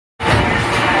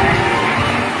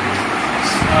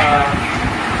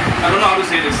how to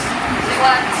say this.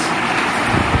 What?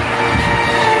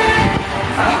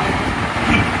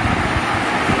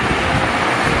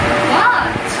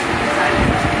 What?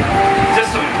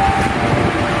 Just a minute.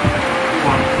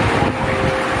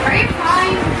 Are you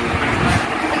fine?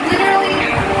 Like, literally.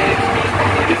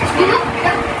 You look.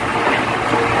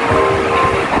 Oh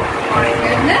my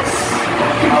goodness.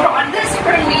 You brought this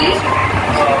for me?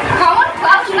 Come on,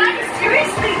 Cloud9,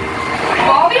 seriously.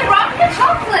 Bobby brought me a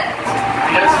chocolate.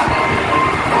 Yes.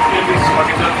 Here is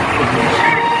pocket up.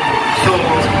 So,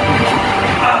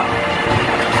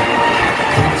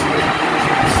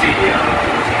 see,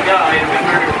 yeah, I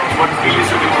remember what we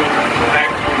used to do back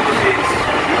in those days.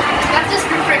 That just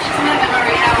refreshes my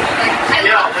memory now. Like, I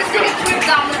love this thing. It's ripped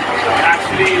down the middle.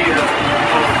 Actually,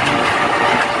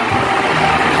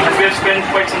 as we have spent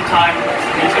quite some time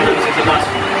together since the last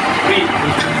week.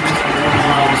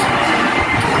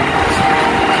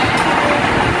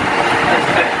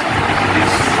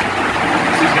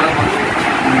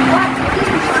 What?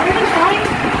 Are you fine?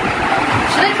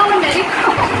 Should I call a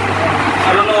medical?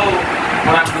 I don't know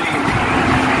what I'm doing.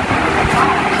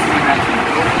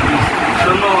 I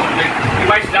don't know, like, you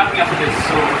might slap me after this,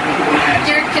 so...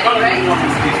 You're kidding, right?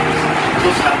 So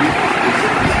slap me.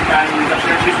 And that's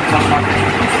actually some market.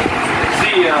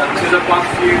 See, this is a past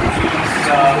few weeks,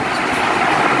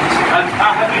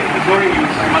 I have been ignoring you,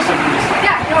 I must have done this.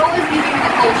 Yeah, you're always giving me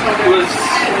the cold shoulder. It was...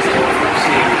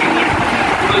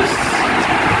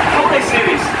 How would I say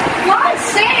this? What?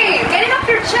 Say! Get it off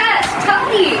your chest! Tell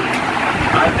me!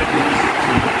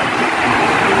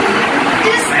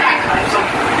 Just I have some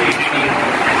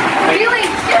really?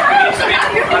 Yeah, so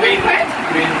now you're a good friend?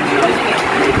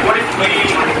 what if we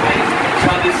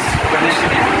saw this condition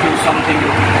do something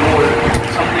more,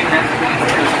 something that's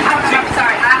I'm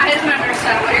sorry, I didn't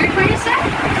understand. What are you trying to say?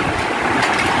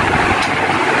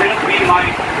 Can it be my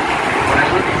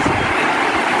whatever?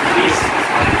 Please.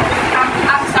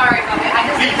 I'm sorry, Bobby. I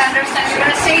just didn't understand you're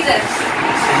gonna say this.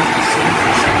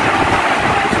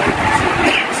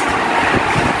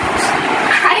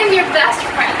 I am your best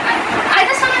friend. I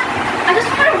just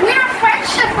want to win our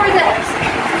friendship for this.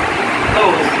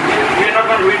 No, we're not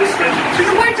gonna read this friendship.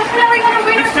 We're definitely gonna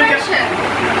win our friendship.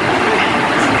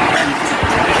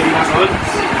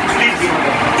 Please be my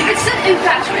girl. It's an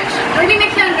infatuation. Let me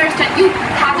make you understand. You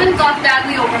haven't got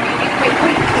badly over me. Wait.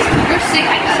 You're sick,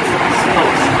 I guess. No.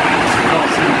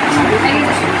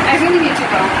 I really need to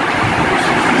go.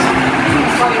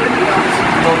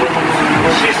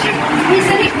 He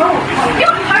said he go.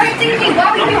 You're hurting me.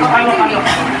 Why would you hurting me?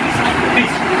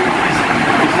 Please.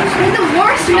 It's the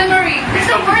worst memory. It's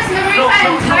the worst memory of my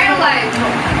entire life.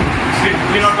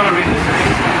 We're not gonna read this.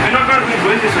 We're not gonna read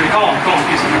this. Come on,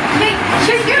 please. Hey,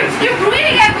 you're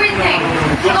ruining everything.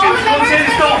 All the Don't say memories.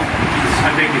 this, don't.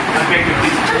 I beg you,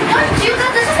 please. Don't do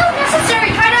that. This is not necessary.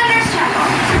 Try to understand.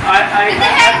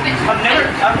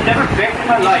 I've never begged in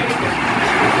my life.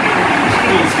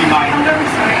 Please be mine.